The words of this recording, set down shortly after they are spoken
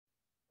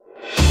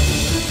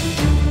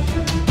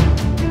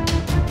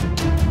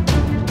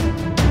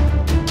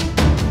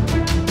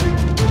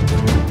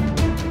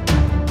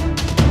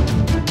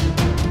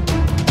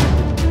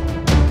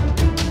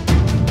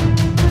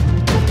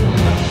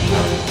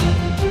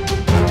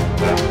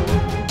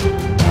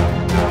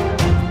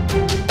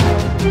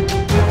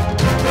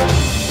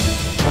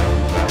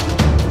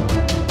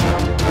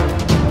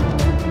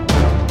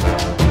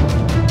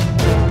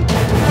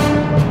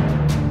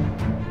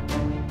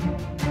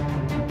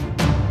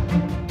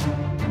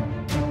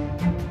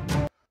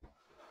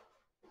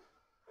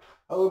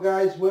Hello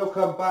guys,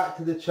 welcome back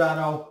to the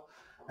channel.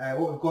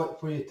 What we've got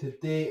for you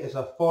today is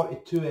a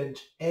 42-inch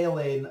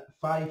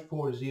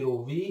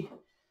LN540V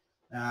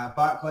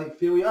backlight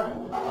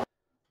failure.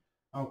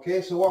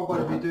 Okay, so what I'm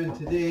going to be doing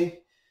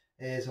today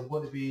is I'm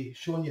going to be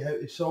showing you how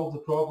to solve the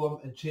problem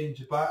and change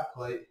the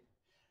backlight.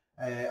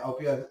 I'll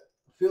be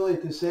fully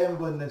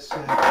disassembling this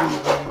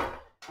TV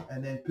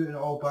and then putting it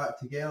all back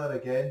together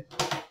again.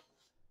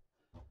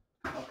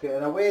 Okay,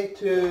 and a way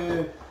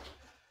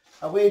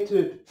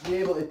to be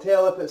able to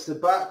tell if it's the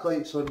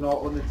backlights or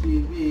not on the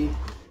TV.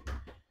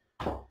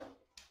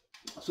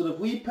 So if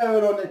we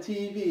power on the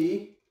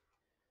TV,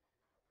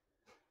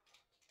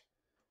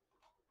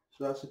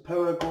 so that's the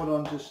power going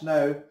on just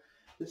now,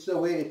 this is a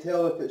way to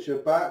tell if it's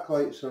your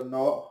backlights or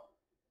not.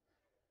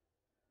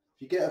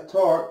 If you get a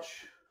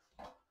torch,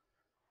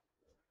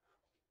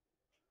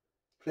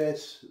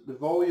 press the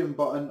volume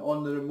button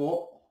on the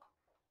remote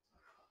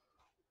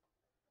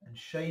and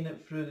shine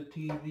it through the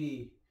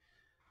TV.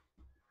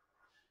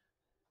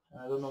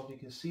 I don't know if you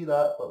can see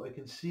that, but we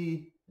can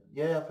see,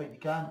 yeah, I think you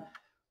can.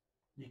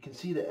 You can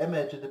see the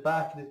image at the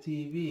back of the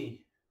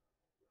TV.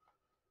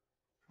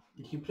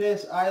 You can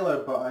press either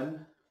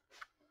button.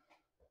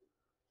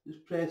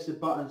 Just press the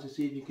buttons to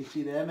see if you can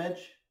see the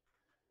image.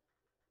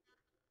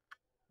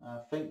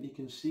 I think you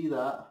can see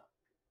that.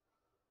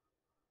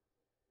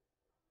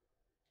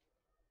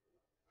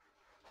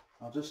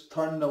 I'll just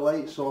turn the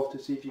lights off to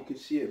see if you can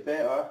see it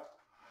better.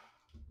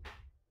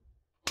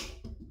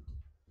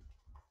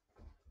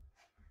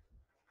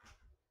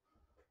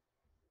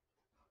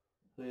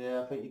 So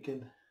yeah, I think you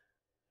can.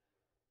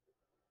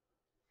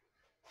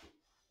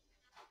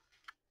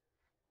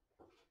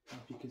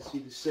 If you can see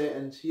the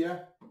settings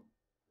here. You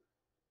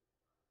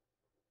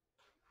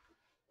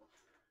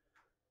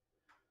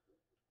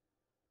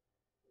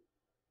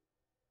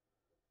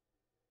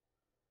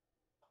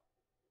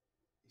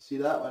see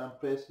that when I'm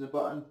pressing the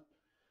button?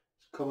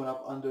 It's coming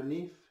up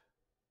underneath.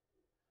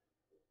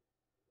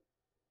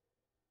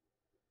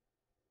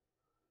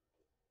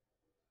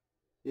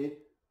 See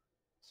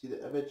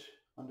the image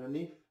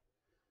underneath?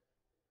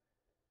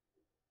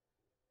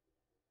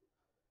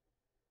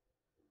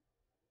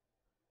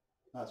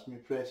 That's me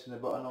pressing the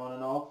button on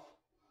and off.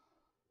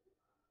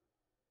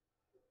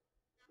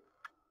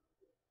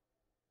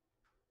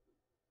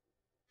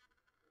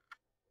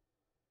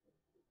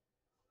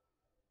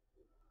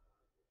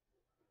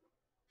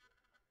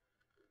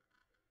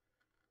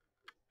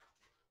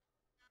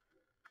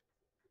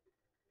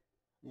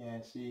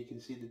 Yeah, see, you can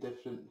see the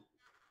different.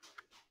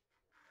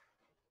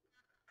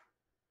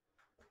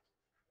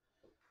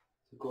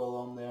 To go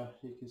along there,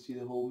 you can see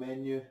the whole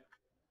menu.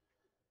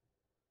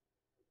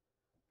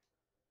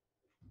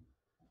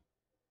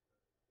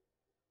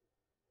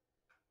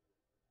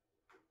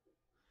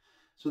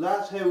 So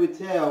that's how we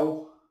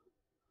tell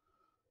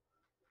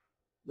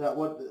that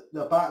what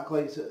the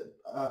backlight's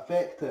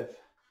effective.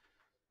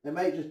 It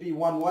might just be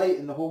one light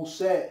in the whole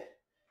set.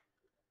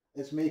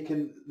 It's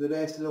making the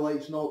rest of the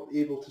lights not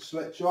able to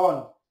switch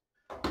on.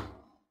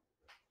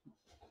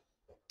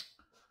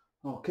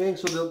 Okay,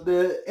 so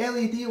the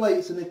LED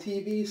lights in the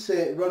TV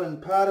set run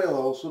in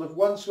parallel, so if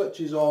one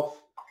switches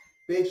off,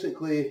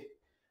 basically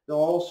they'll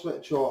all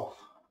switch off.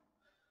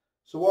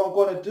 So what I'm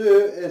going to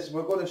do is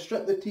we're going to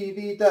strip the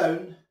TV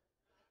down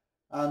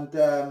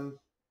and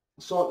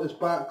sort this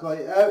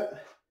backlight out.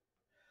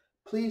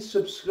 Please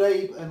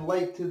subscribe and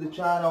like to the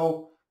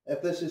channel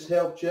if this has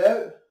helped you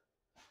out.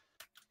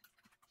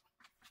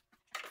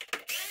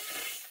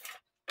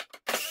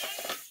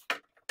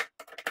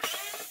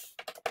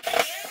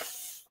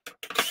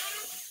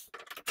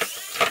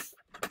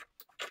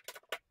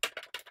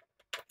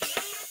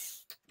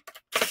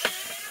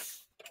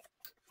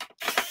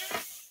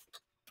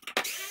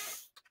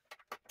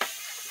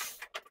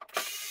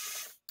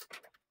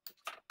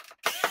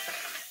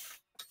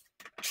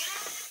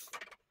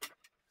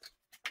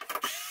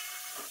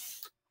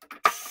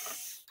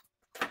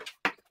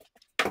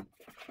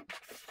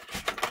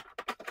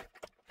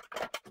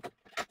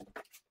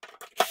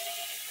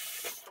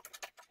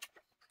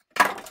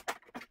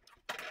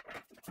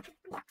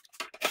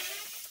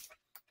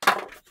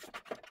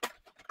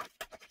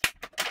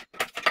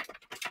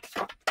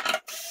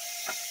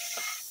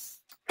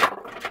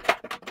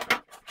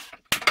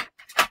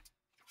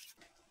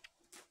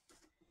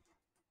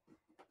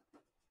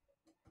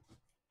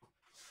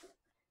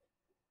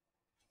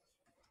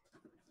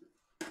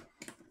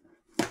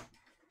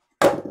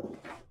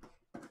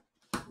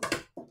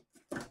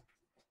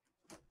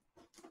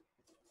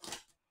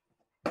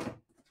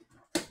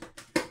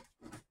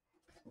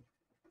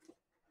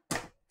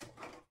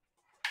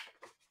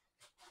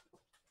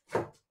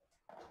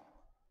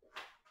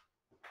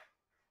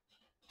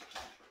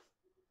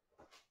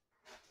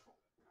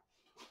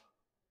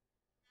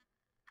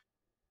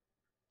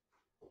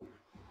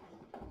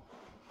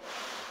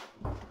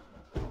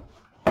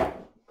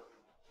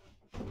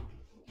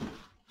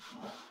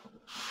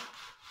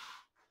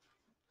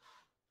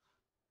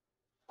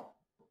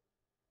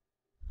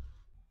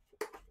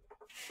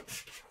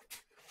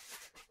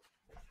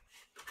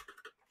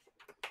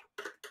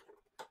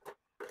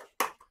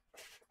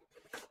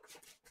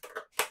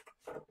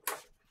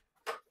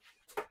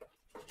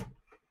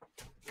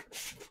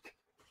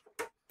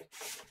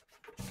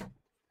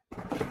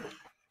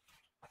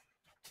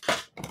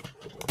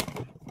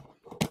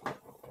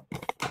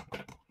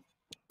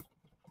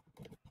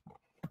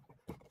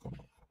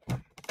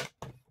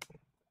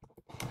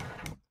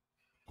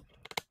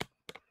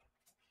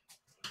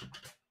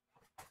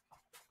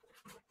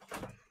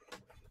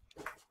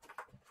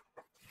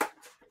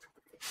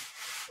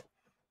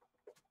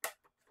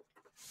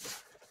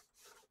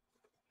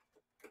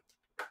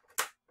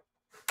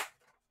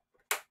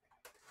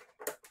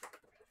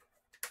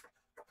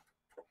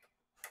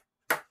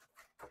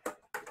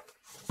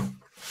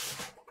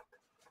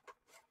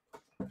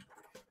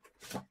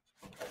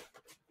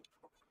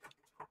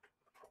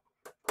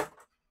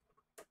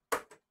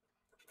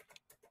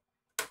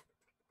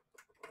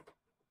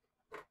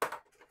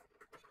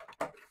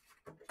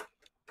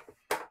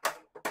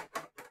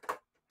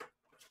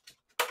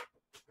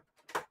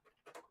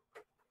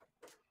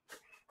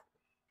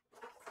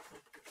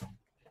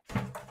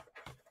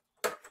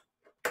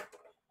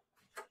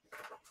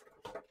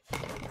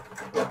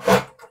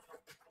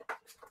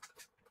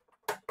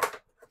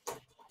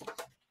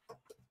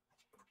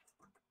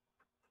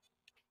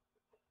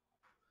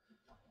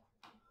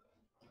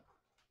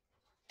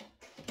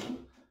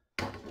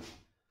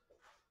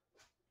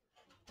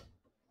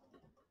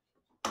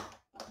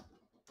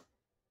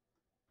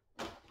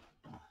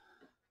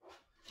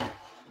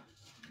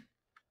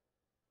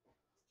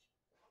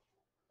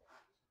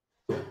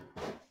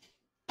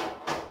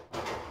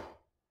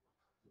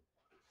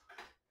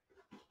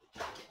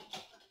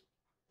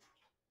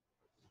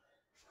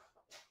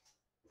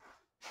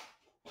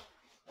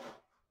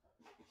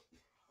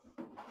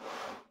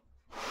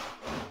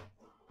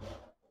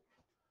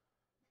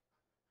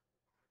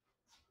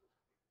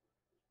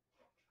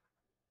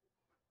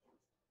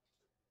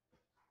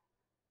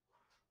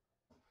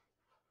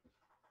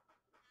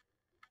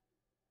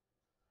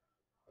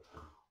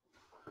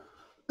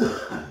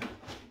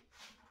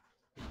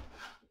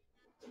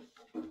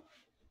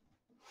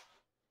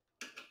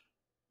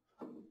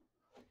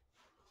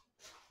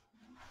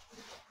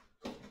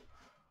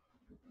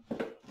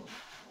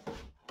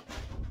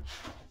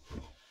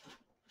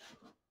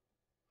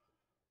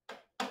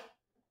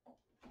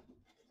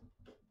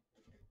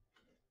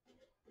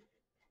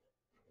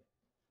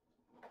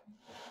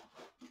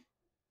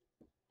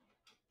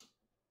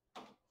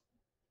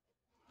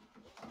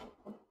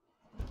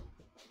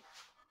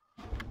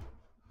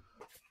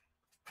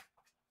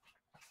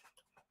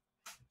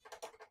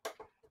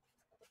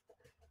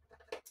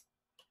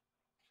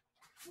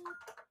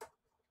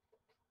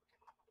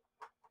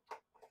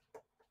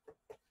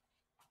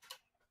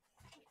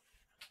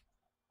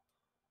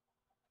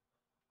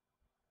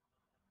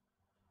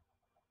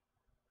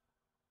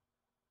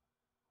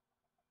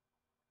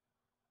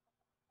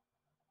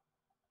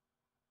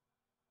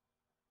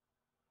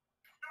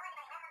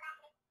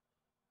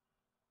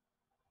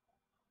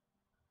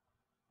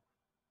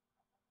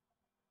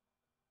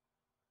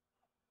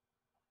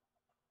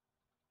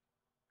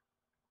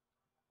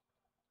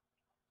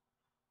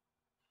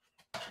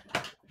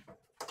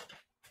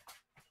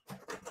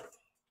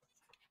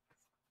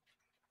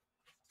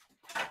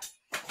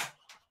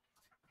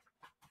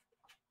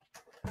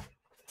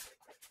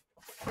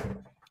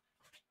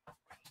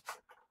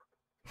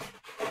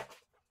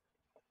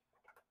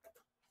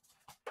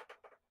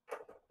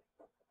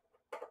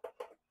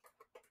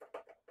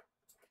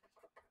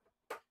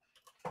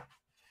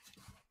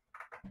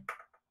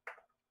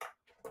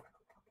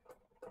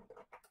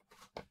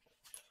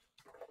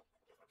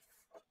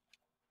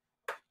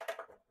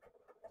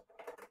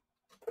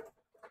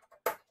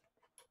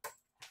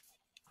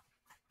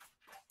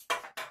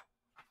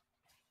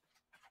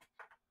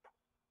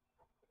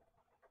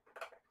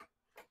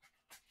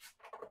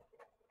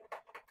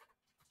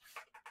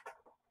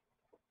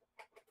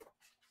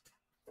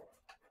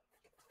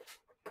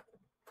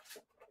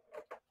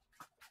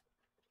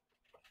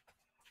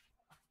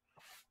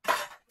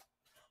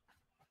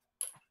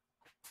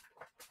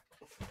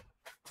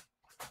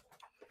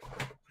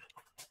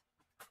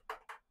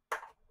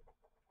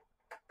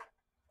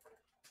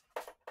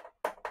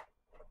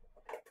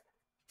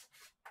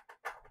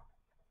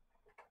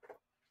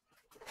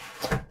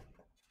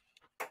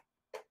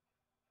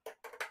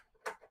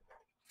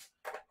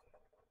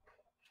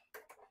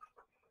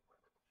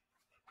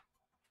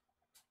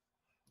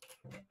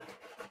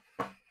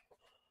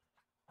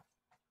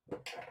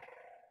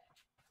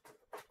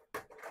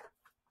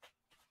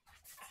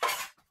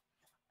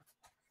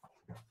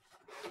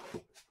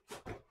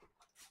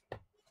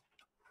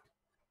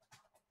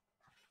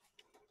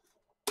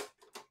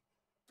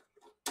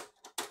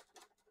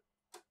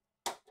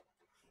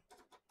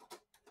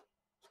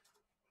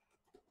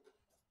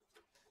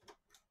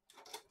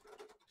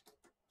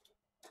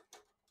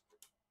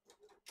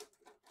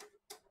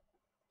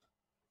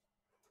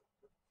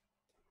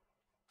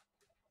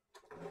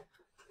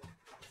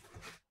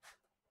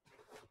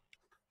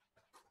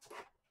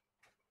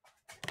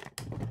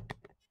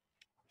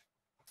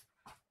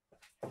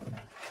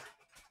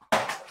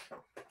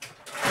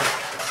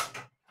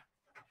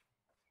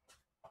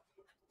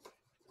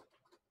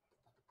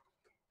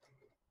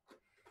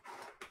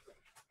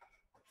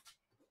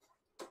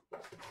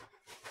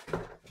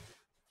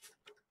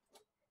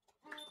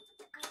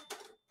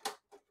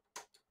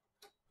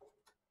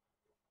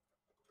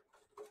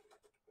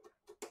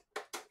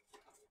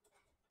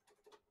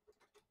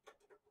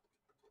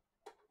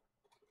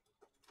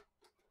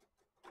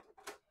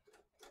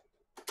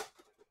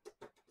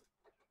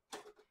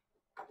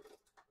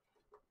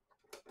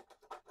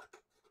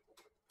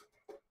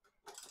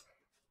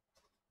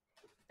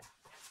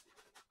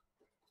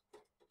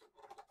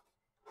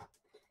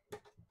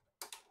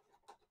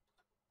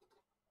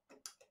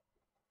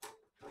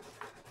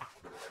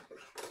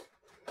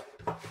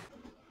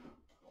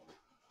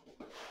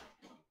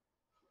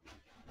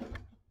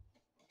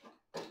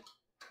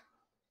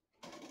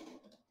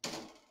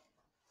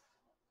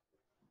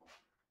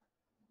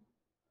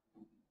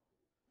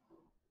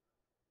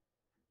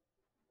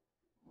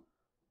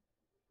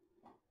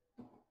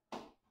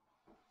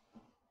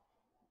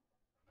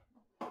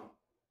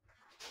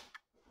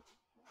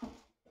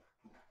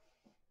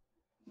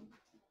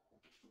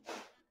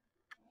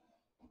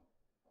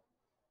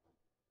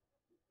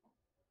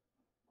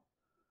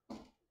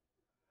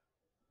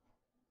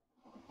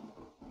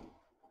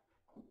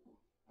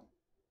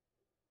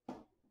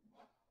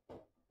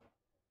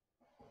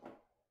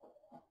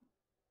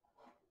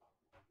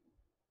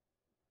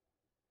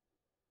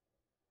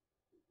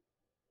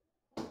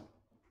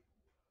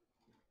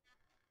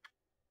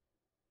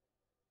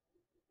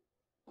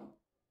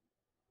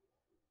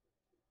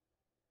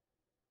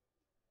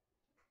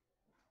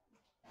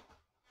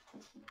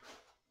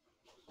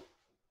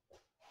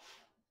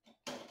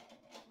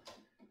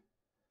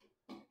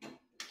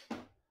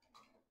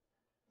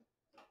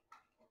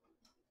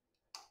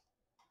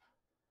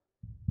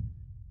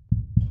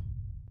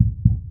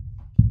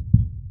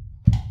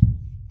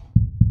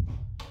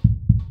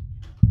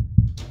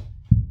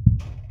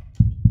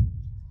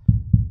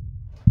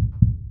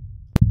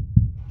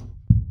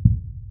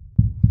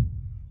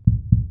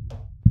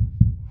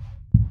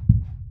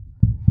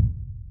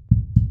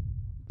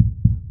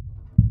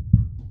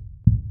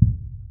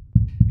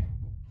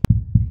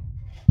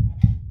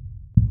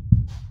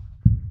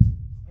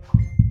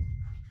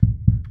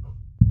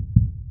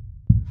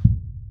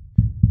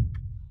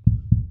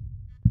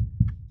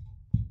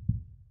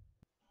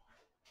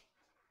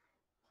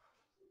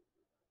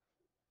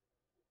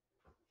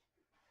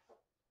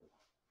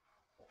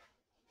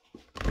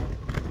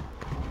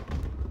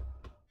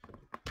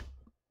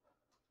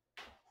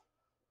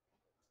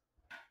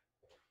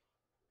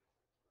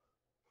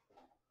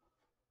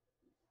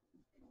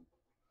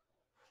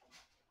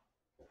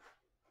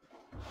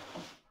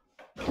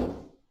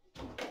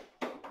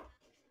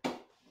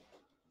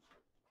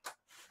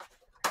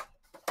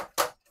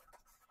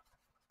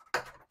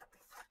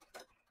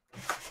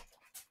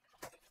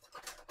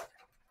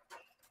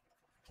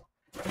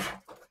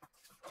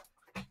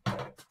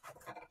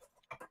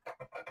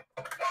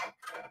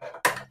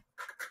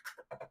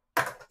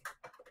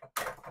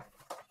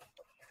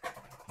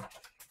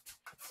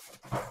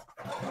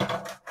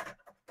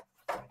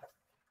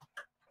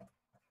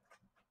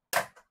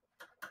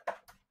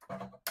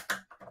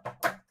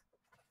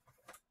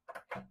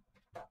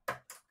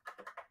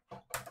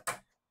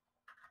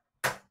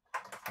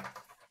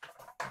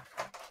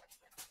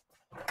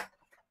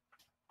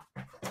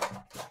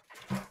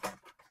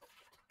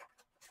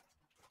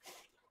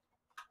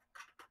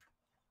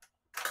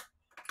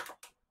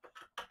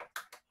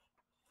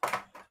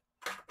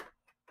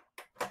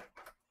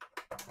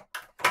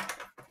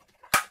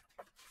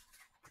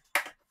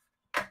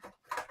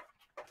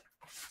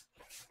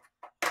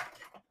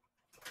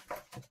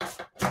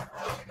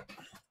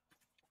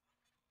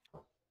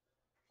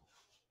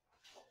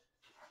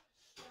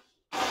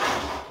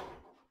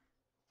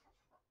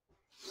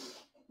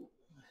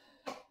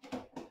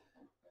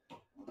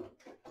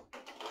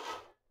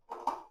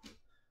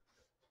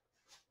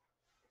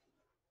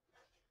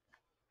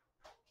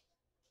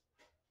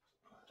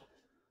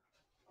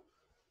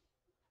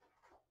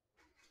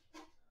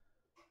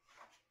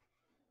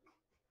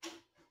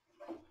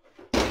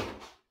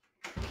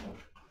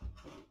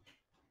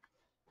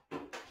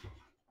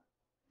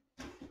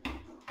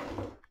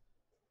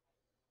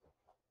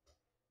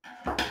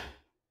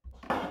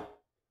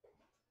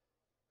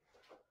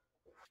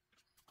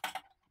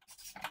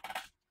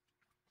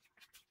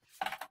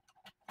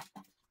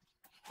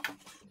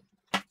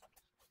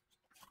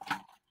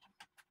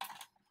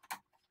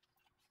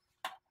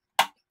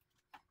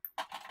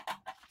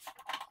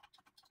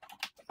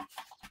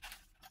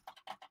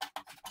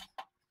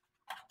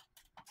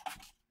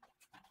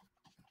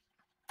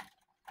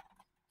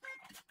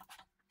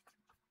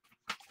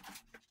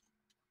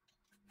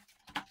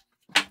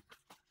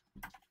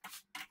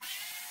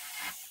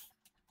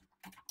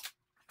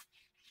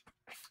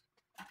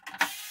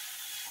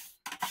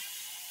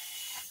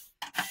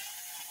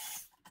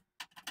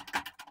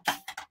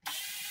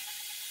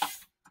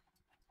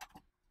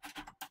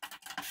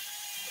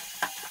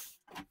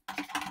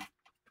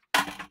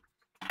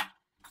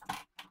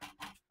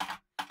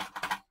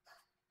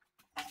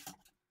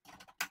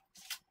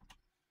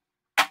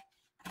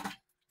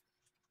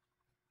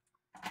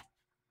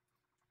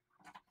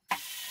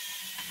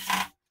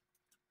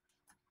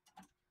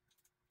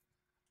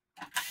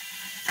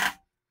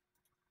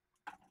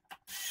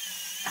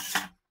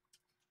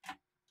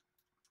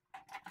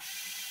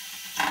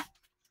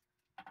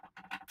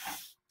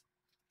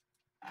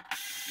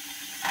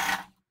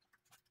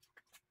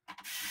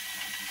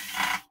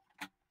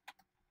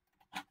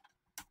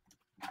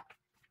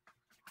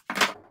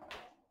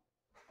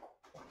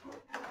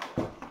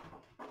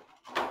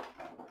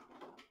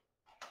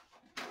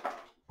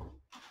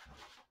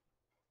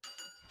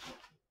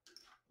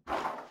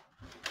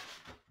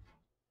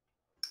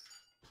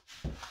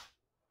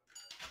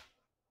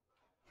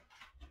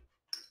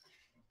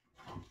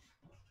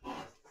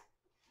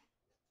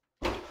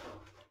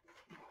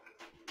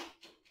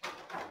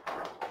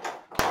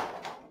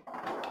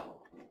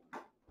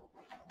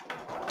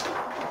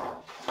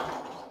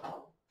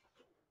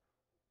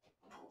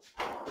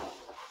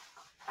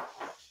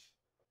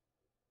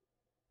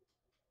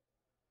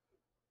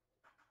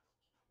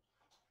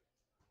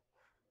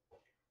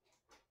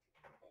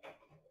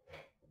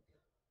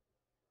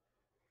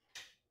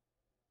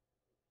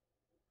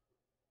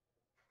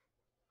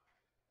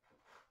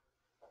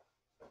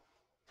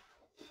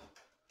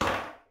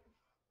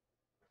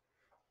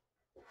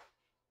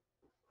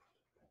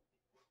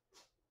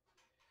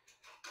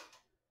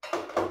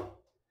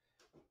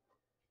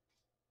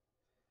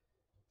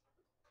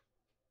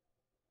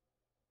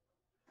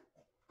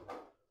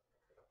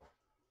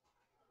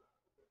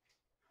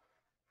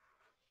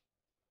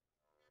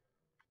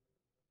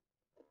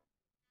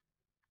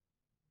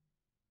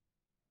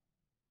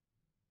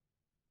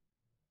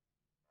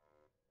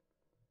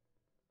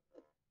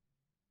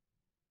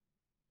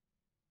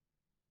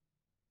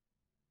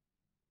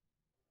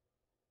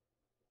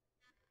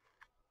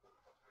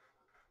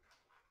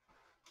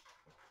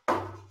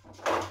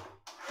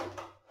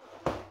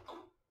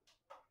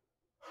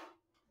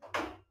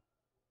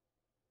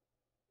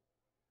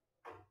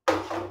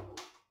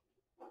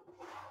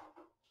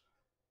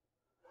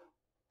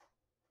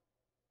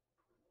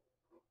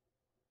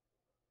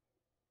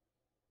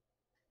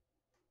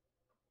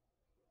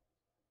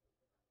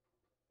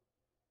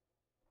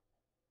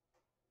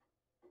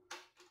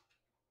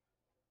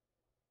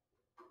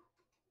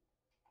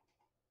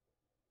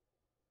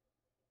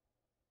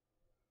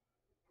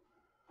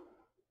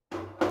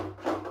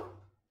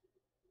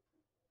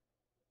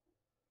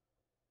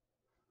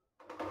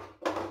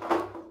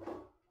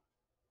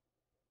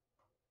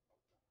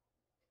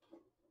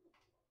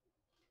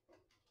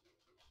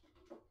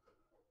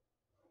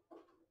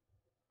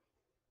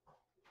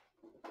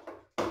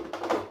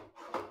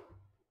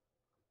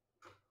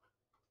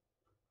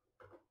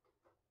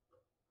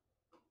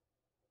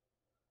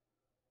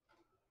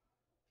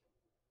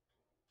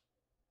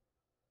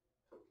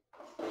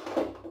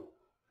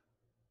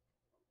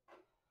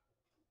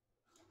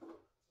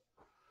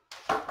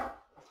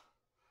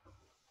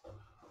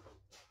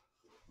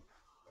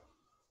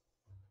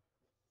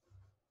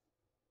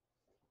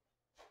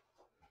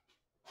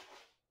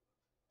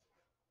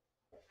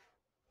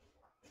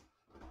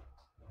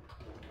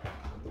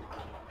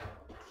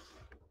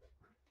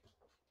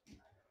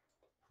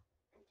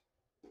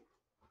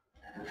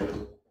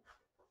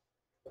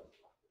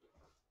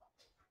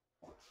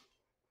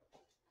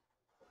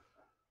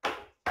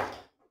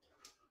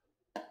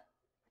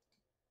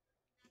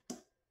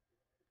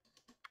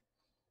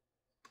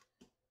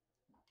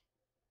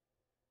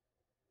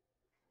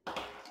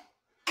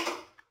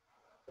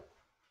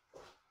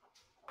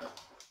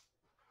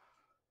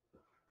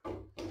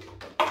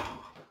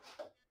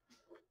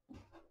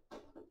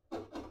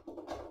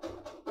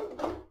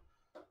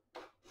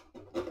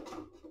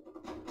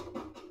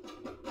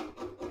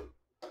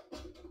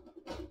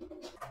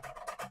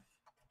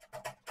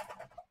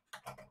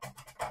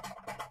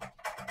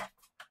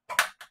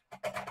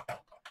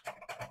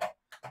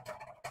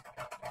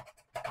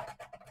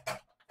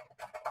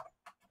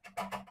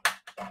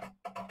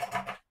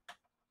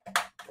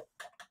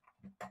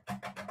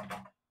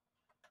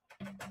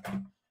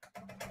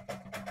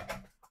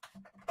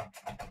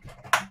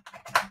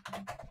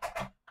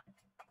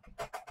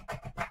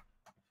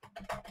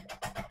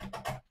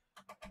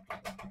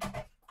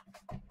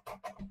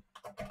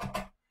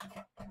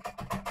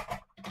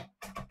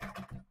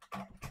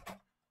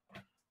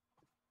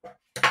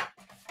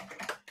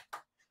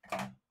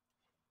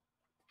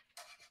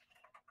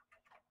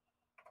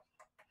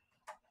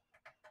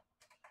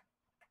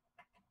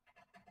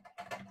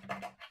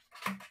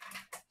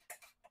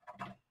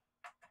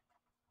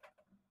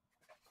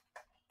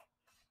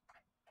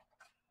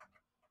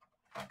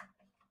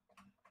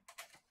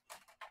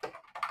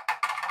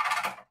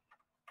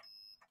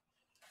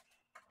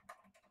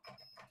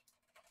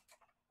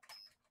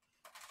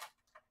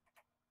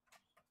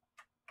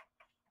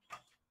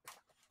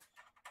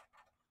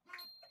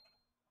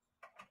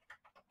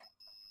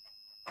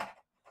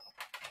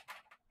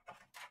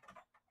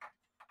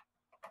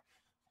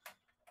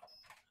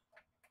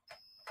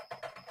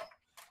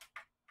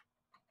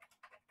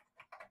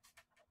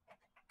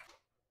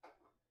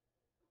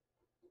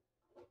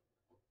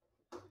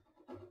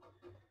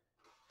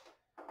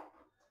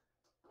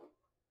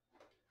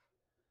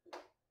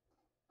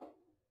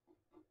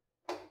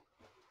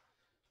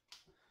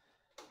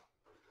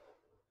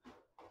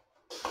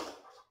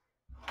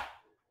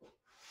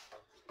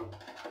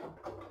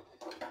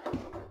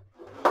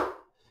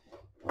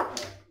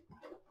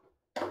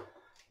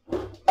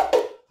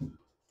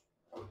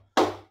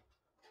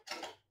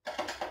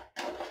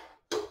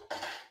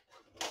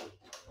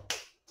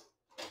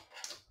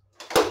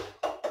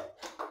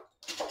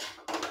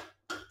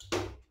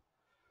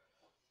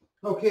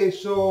 Okay,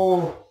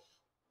 so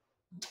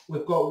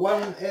we've got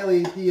one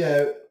LED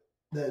out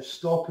that's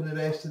stopping the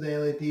rest of the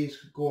LEDs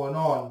going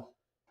on.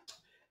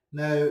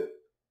 Now,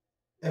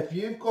 if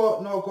you've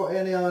not got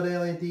any other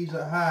LEDs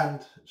at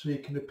hand, so you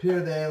can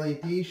repair the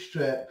LED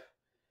strip,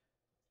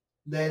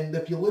 then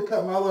if you look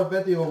at my other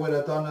video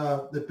where I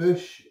done the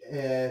bush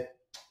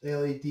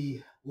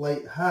LED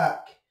light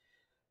hack,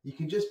 you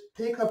can just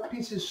take a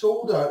piece of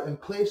solder and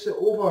place it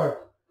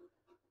over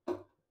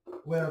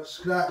where I've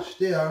scratched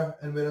there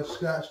and where I've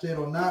scratched there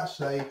on that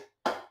side,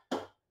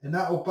 and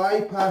that will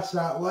bypass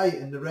that light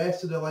and the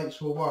rest of the lights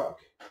will work.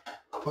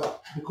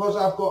 But because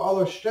I've got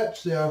other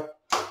strips there,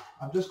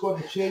 I'm just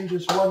going to change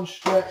this one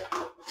strip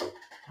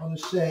on the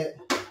set,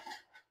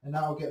 and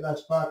that'll get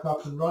this back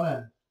up and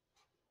running.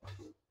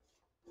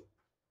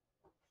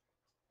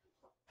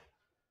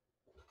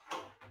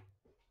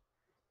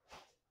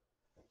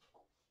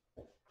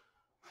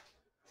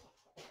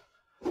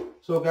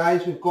 So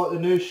guys, we've got the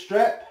new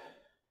strip.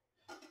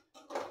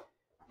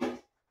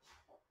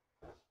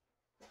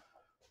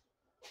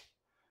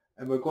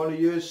 And we're going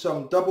to use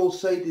some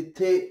double-sided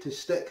tape to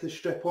stick the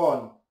strip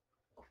on.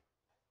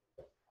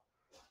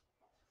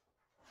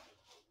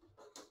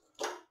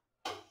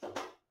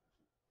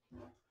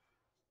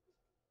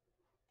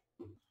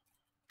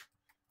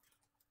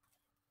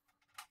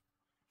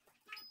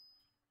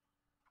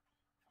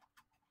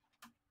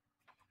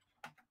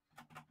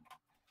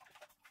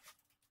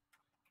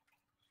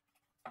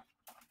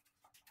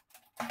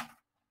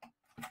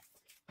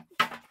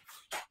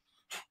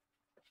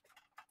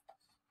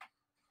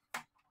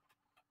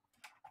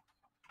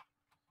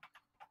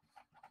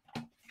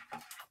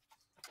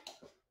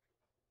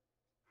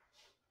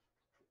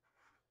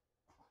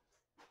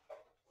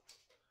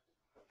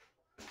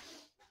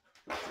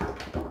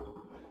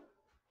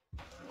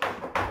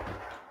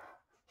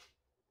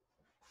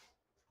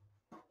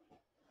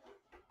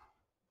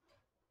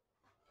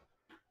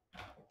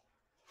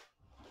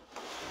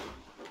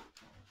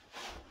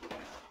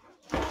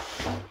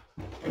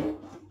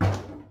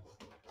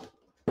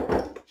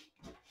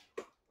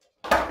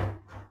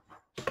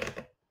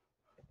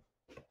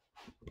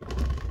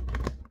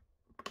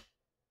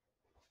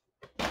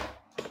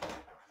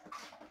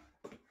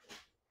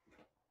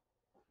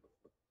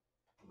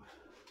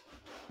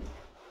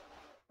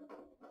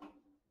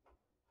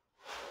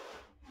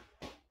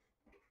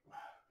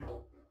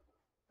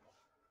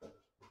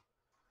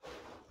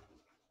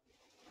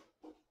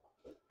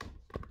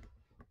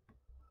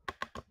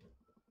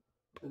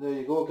 And there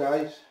you go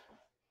guys.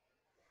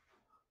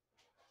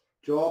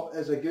 Job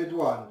is a good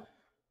one.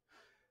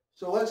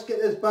 So let's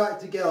get this back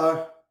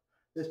together.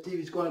 This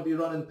TV is going to be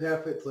running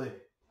perfectly.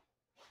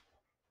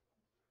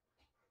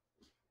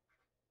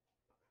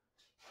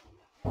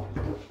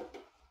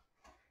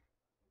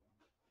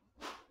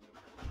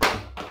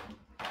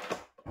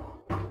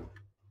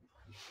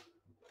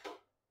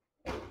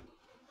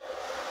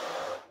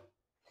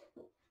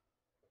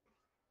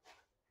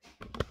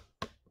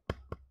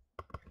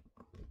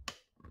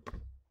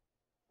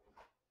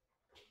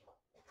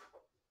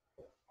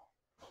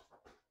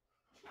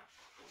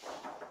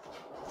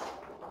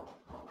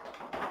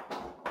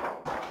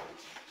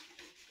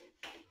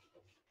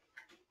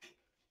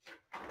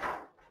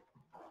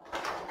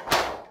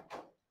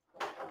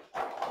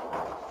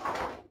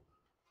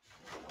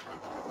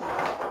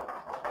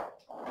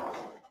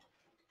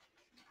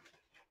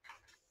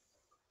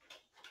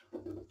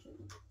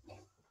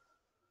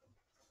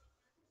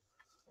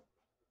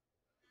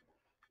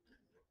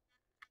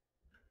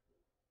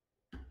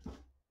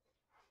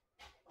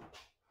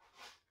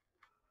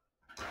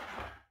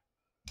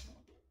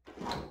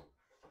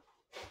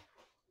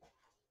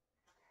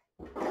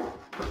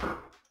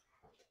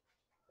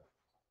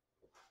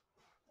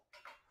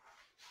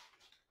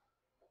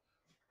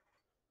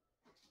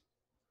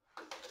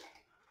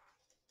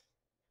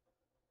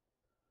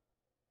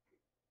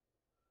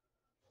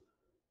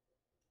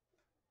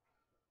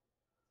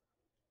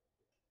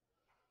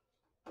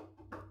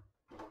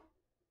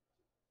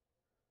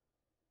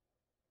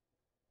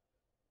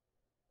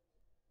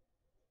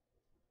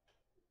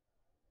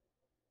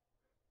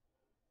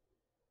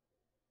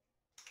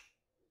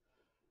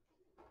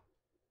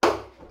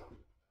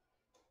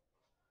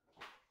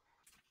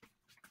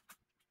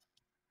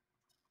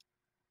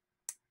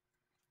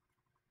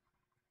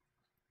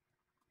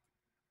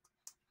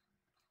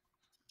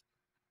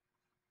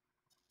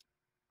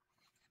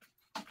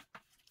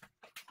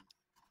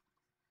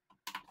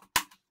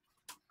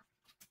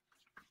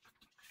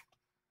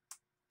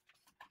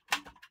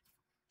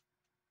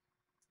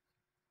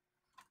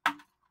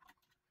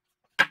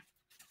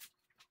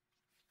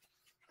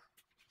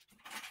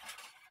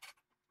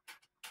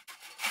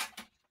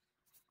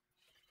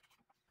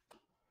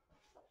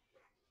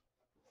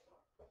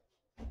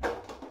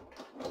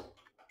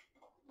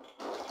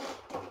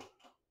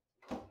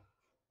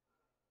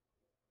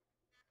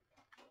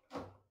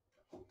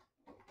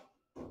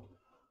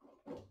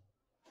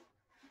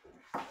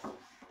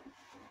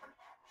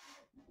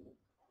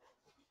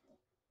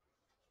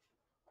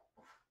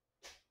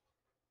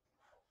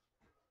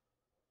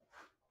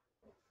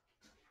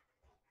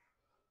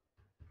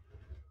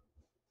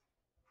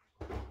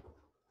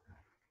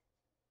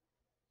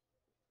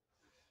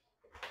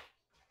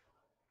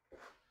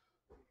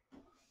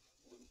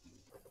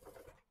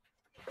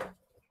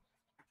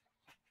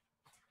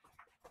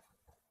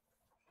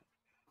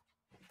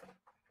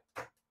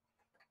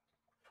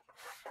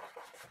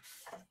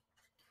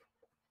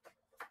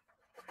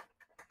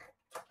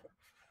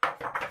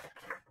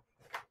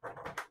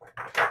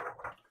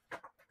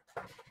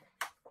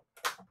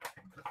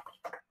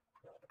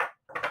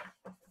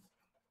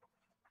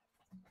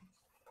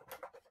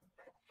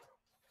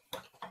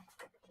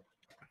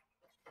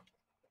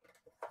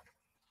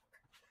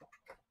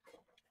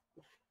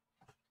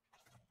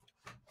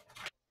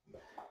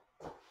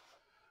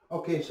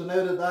 Okay, so now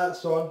that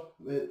that's on,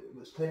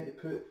 it's time to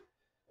put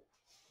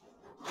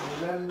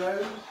the rim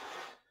round.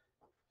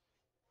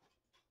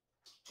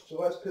 So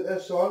let's put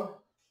this on.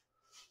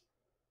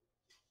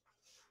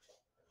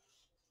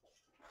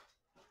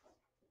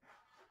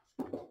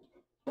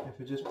 If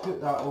we just put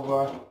that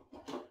over,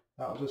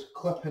 that'll just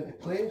clip into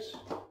place.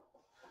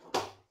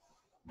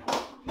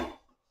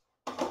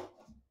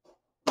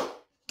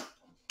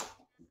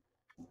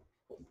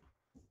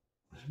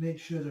 Just make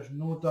sure there's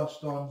no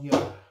dust on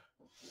here.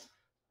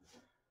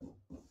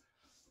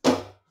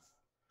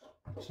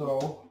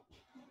 So,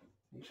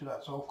 make sure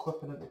that's all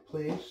clipping into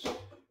place.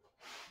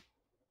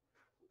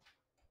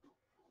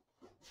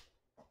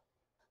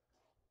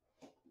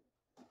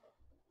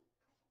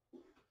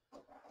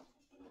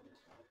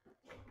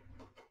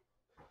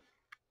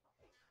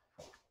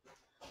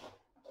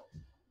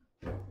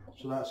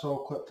 So that's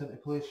all clipped into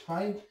place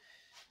fine.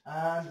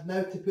 And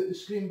now to put the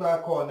screen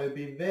back on. Now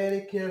be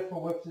very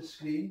careful with the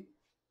screen.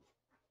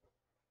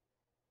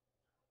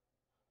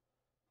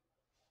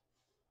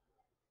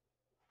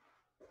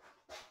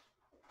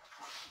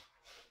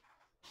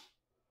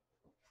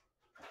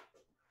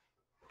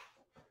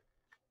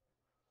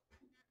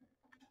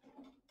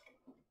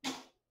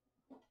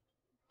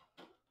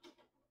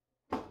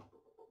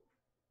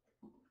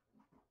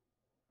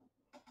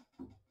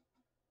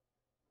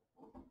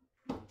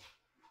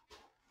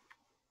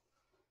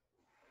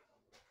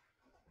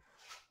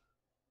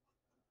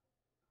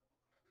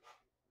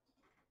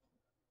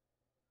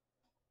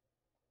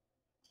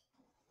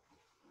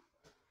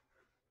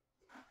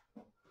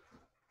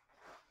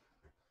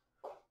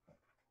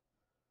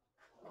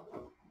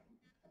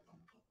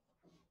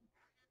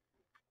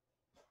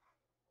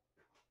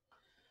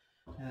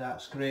 And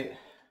that's great.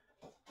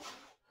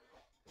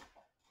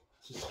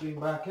 So screen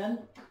back in.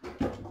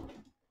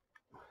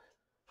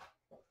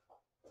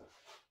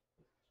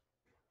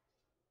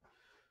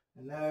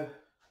 And now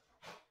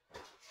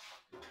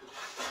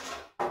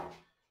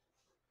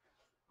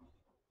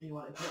you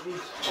want to put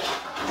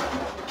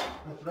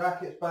these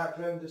brackets back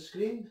round the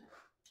screen.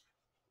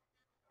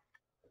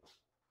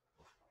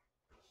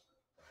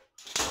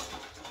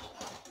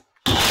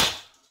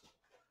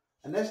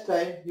 And this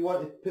time you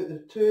want to put the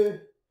two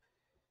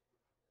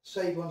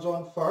side ones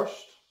on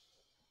first.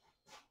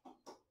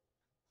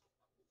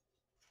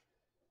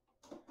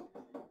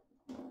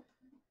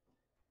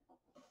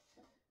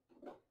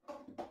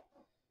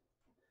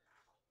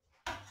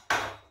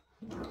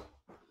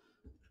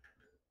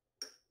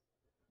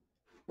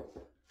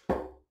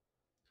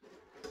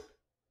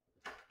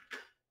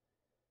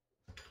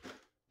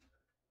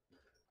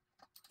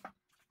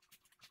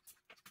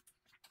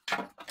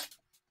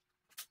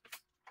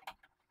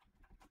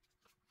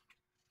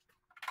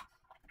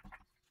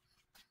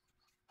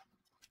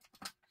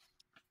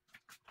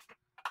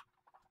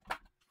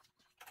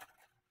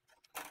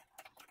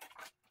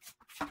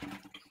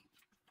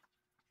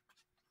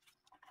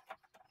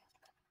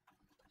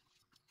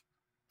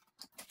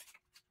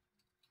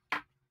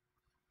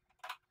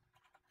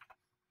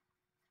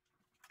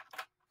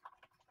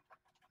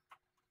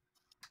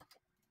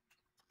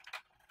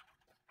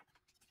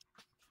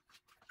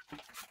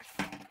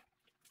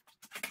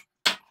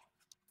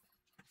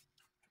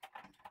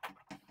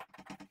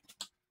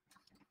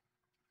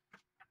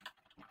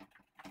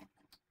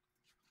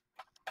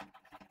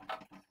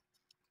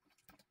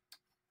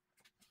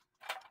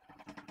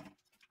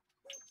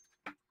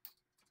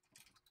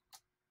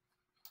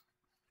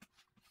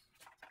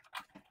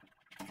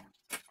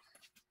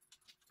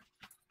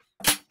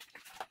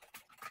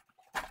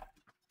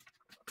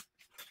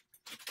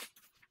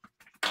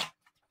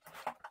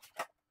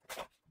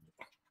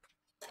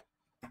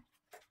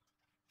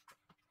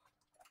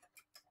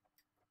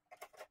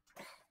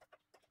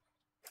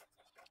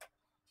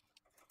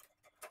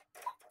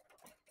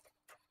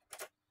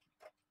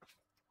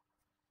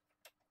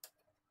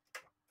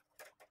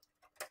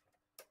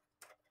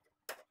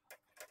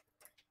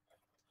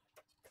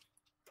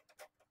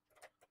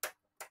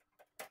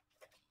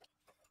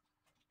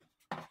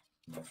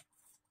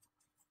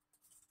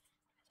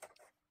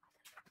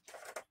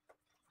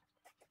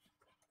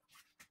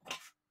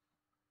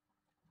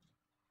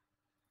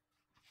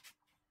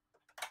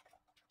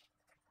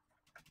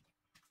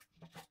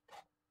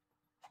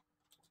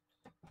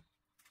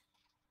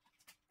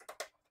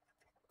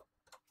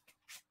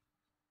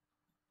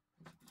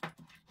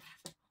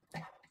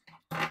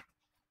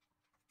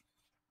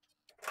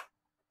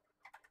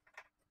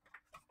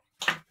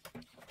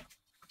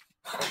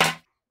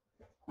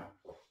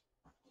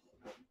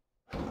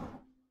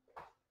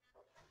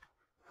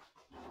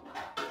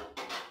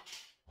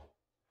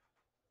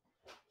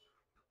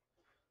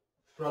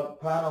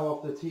 Front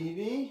panel of the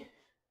TV.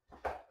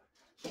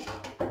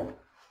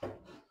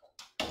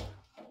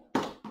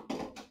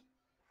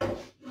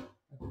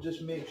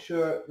 Just make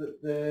sure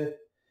that the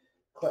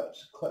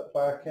clips clip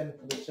back in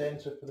for the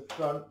sensor for the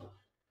front.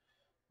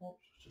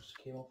 Oops, just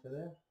came off of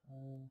there.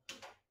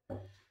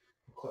 I'll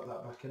clip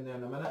that back in there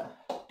in a minute.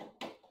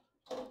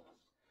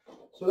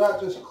 So that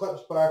just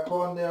clips back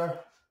on there.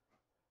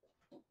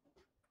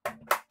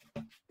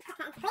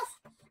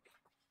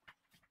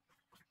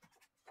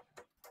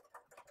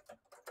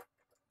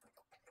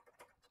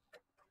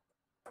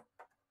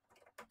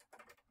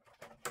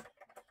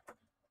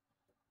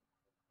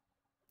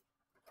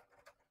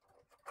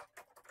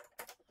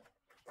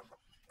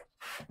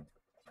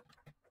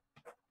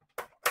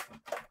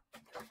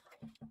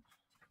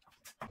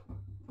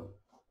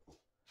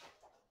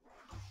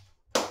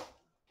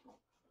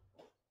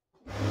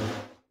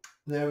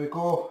 There we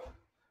go.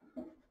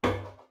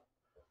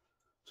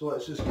 So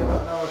let's just give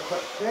it another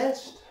quick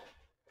test.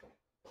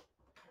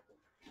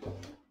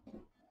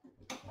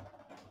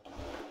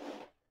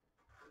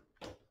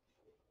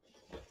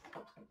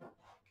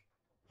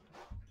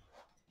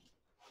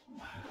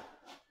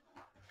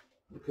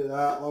 Look at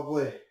that,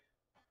 lovely.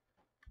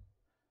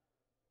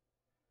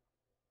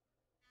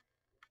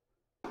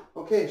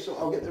 Okay, so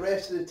I'll get the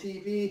rest of the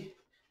TV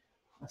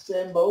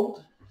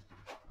assembled.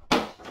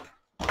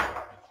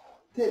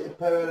 Take the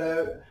power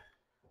out.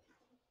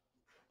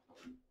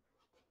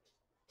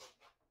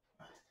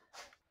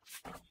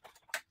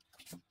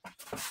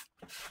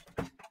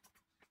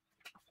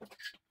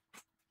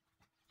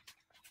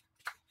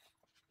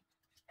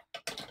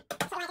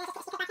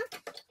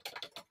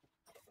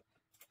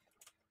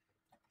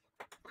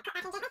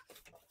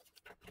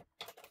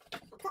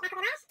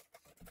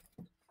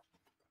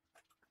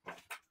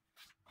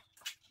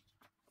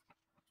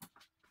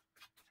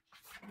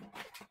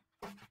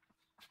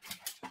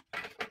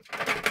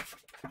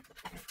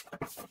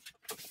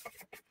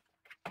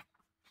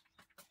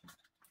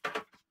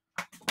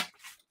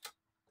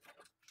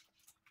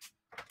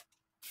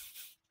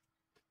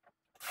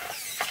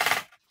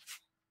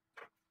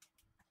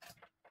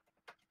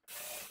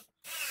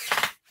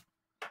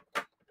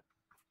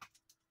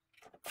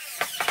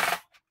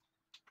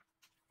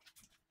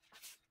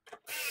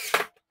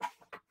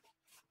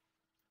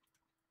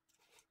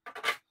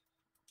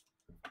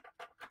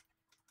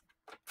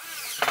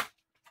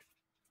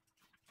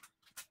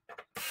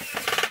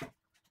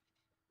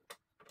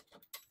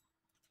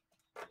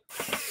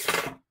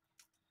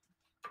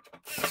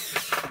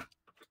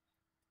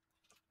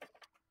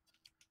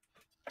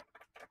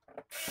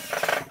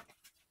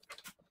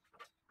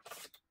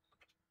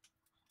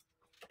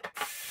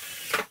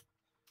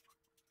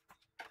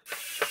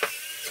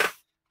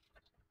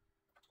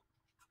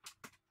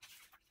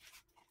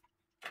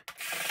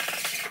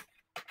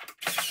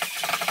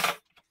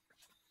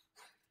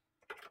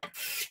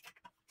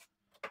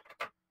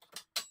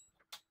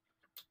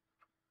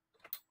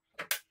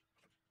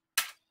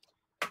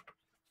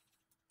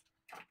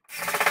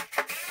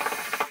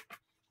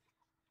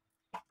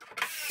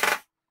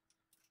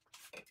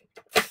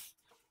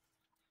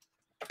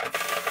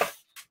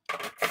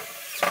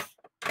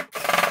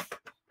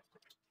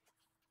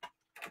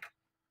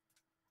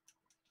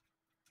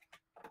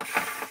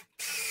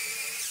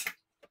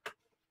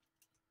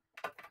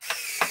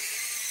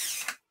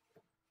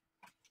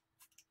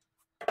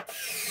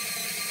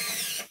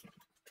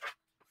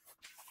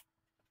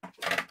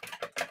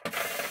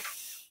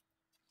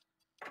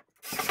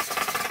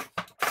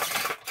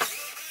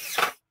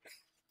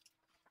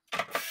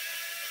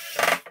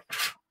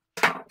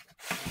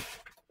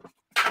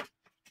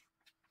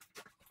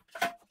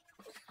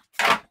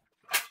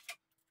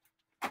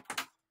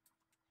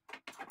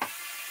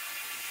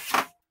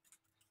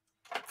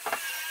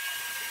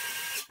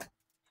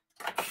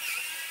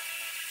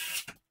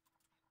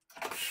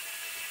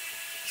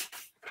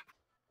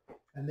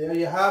 And there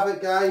you have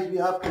it, guys. We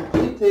have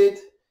completed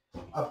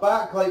a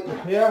backlight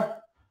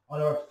repair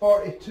on our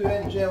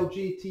 42-inch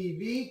LG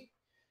TV,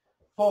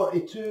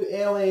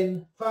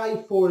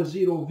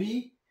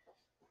 42LN540V.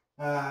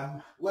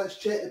 Let's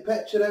check the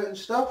picture out and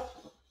stuff.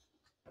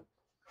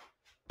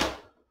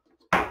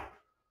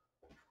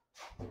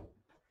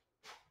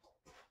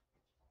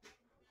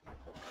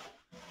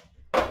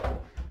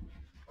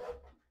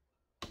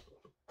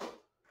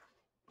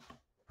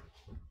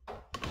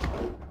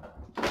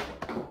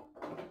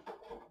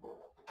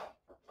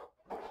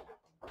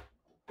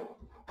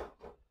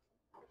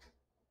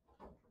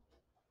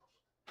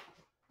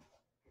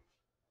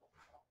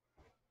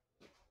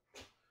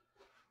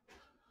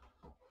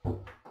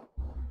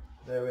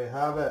 There we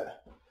have it.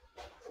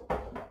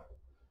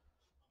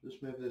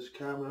 Just move this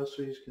camera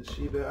so you can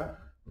see better.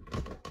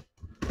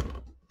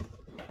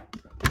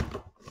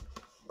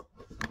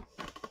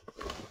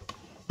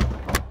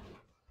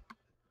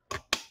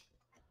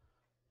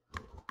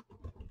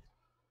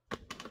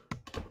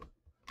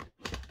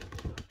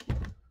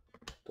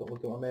 Don't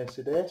look at my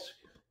messy desk.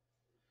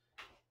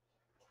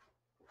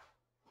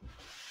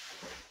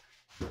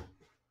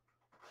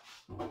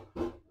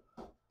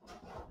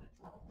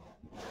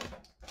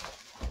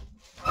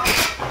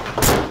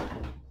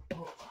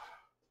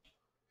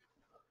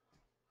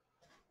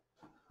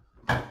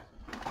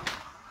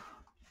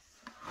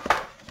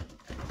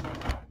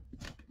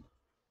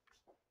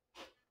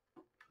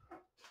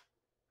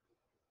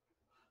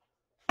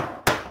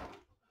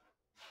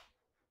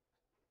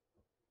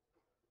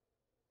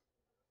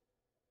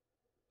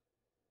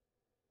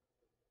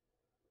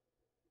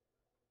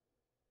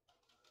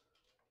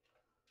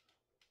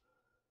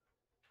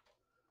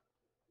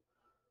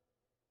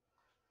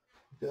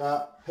 Look at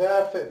that,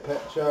 perfect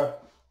picture.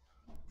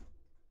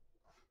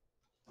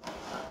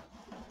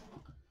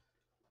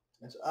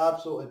 It's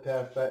absolutely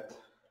perfect.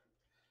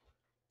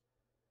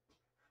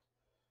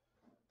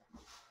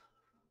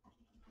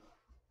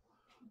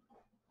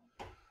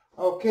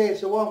 Okay,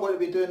 so what I'm going to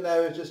be doing now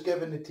is just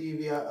giving the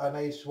TV a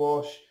nice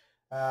wash,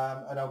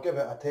 and I'll give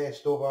it a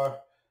test over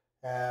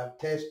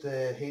test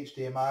the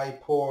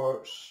HDMI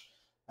ports,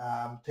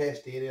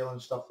 test aerial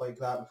and stuff like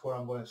that before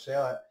I'm going to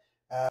sell it.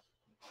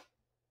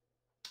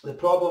 The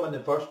problem in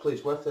the first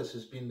place with this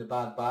has been the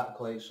bad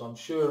backlight, so I'm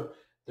sure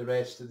the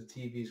rest of the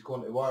TV is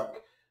going to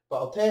work. But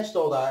I'll test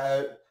all that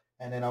out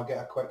and then I'll get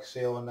a quick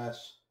sale on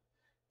this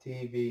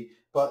TV.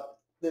 But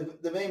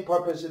the main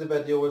purpose of the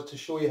video was to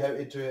show you how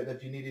to do it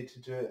if you needed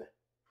to do it.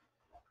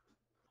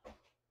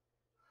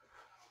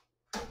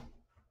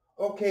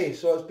 Okay,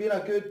 so it's been a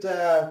good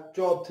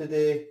job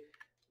today.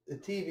 The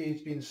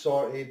TV's been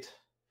sorted.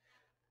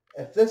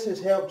 If this has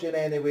helped you in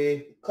any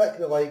way, click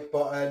the like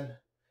button.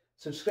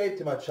 Subscribe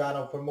to my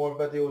channel for more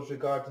videos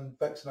regarding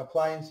fixing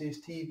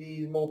appliances,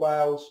 TVs,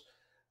 mobiles.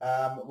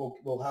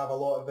 We'll have a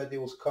lot of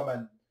videos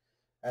coming.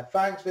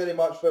 Thanks very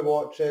much for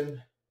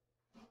watching.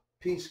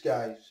 Peace,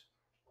 guys.